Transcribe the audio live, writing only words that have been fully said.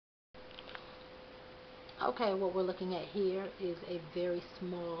Okay, what we're looking at here is a very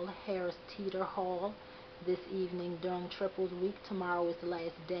small Harris Teeter haul this evening during Triples Week. Tomorrow is the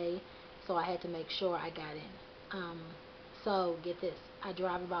last day, so I had to make sure I got in. So get this, I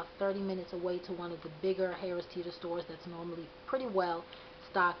drive about 30 minutes away to one of the bigger Harris Teeter stores that's normally pretty well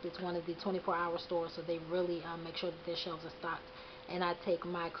stocked. It's one of the 24-hour stores, so they really make sure that their shelves are stocked. And I take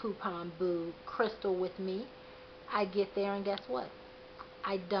my coupon boo Crystal with me. I get there and guess what?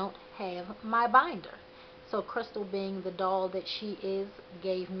 I don't have my binder. So Crystal, being the doll that she is,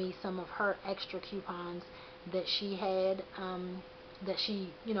 gave me some of her extra coupons that she had,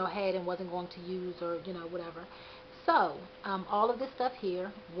 had and wasn't going to use, or whatever. So all of this stuff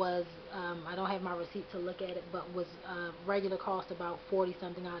here was, I don't have my receipt to look at it, but was regular cost about 40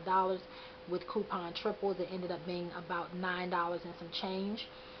 something odd dollars. With coupon triples, it ended up being about $9 and some change.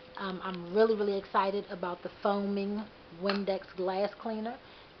 I'm really excited about the foaming Windex glass cleaner.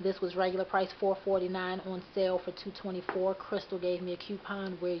 This was regular price $4.49, on sale for $2.24. Crystal gave me a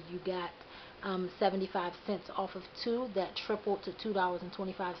coupon where you got 75 cents off of two. That tripled to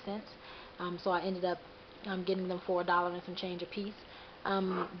 $2.25. So I ended up getting them for $1 and some change a piece.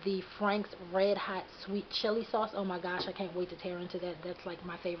 The Frank's Red Hot Sweet Chili Sauce. Oh my gosh, I can't wait to tear into that. That's like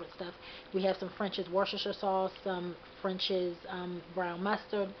my favorite stuff. We have some French's Worcestershire sauce, some French's brown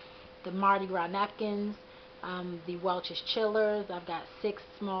mustard, the Mardi Gras napkins, the Welch's chillers. I've got 6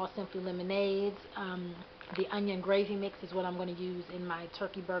 small Simply Lemonades. The onion gravy mix is what I'm going to use in my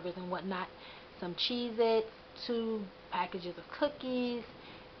turkey burgers and whatnot. Some Cheez-Its, 2 packages of cookies,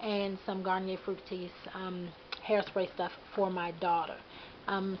 and some Garnier Fructis hairspray stuff for my daughter.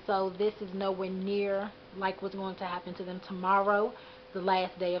 So this is nowhere near like what's going to happen to them tomorrow, the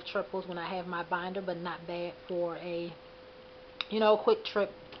last day of triples, when I have my binder, but not bad for a quick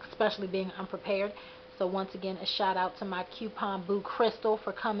trip, especially being unprepared. So once again, a shout out to my coupon boo Crystal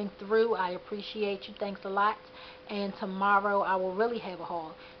for coming through. I appreciate you. Thanks a lot. And tomorrow I will really have a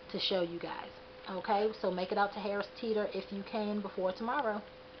haul to show you guys. Okay, so make it out to Harris Teeter if you can before tomorrow.